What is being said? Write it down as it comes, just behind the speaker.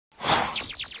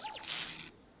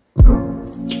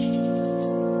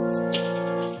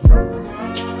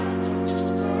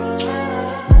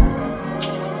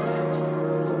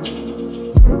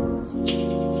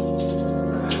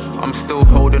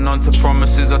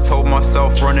cause I told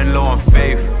myself running low on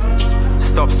faith.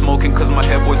 Stopped smoking cause my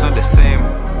head wasn't the same.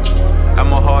 And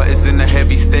my heart is in a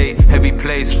heavy state, heavy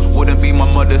place. Wouldn't be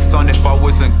my mother's son if I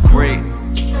wasn't great.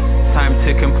 Time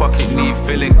ticking, pocket need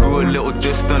filling. Grew a little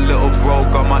distant, little bro,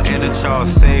 got my inner child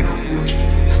safe.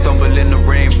 Stumble in the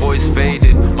rain, voice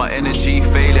faded, my energy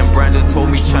failing. Brandon told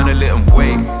me channel it and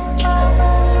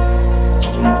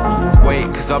wait,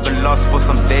 cause I've been lost for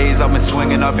some days. I've been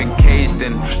swinging, I've been caged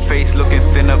in. Face looking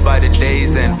thinner by the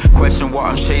days and question what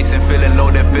I'm chasing. Feeling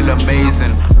low then feel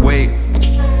amazing. Wait,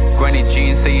 Granny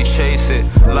jeans say you chase it.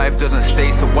 Life doesn't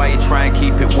stay, so why you try and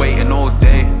keep it waiting all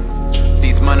day?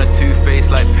 These men are two-faced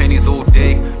like pennies all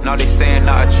day. Now they saying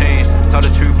that I changed. Tell the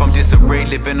truth, I'm disarrayed,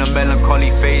 living a melancholy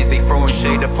phase. They throwing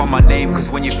shade upon my name, cause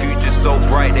when your future's so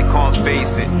bright, they can't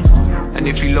face it. And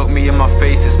if you look me in my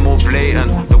face, it's more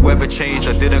blatant. The weather changed,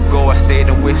 I didn't go, I stayed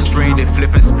and withstrained it.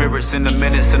 Flipping spirits in the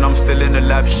minutes and I'm still in the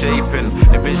lab shaping.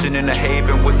 Envisioning a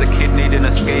haven, was a kid needing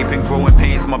escaping. Growing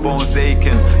pains, my bones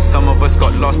aching. Some of us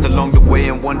got lost along the way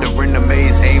and wandering the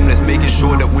maze. Aimless, making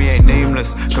sure that we ain't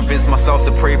nameless. Convinced myself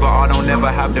to pray, but I don't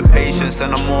ever have the patience.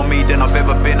 And I'm more me than I've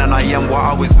ever been, and I am what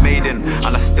I was made in.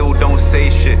 And I still don't say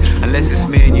shit, unless it's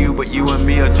me and you, but you and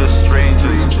me are just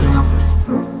strangers.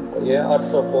 Yeah, I'd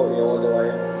support you all the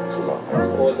way.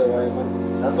 All the way,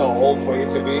 man. That's our hope for you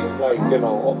to be, like, you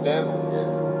know, up there, man.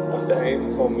 Yeah. That's the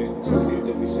aim for me, to see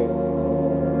the vision.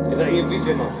 Is that your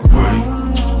vision, man?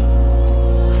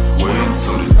 Wait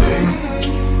until the day.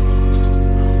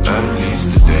 At least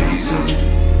the days end.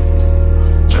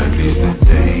 At least the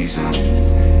days end.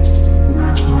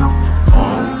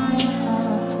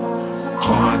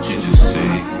 Can't you just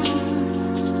say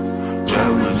that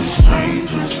we're just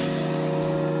strangers?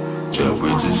 That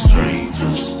we're just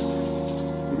strangers.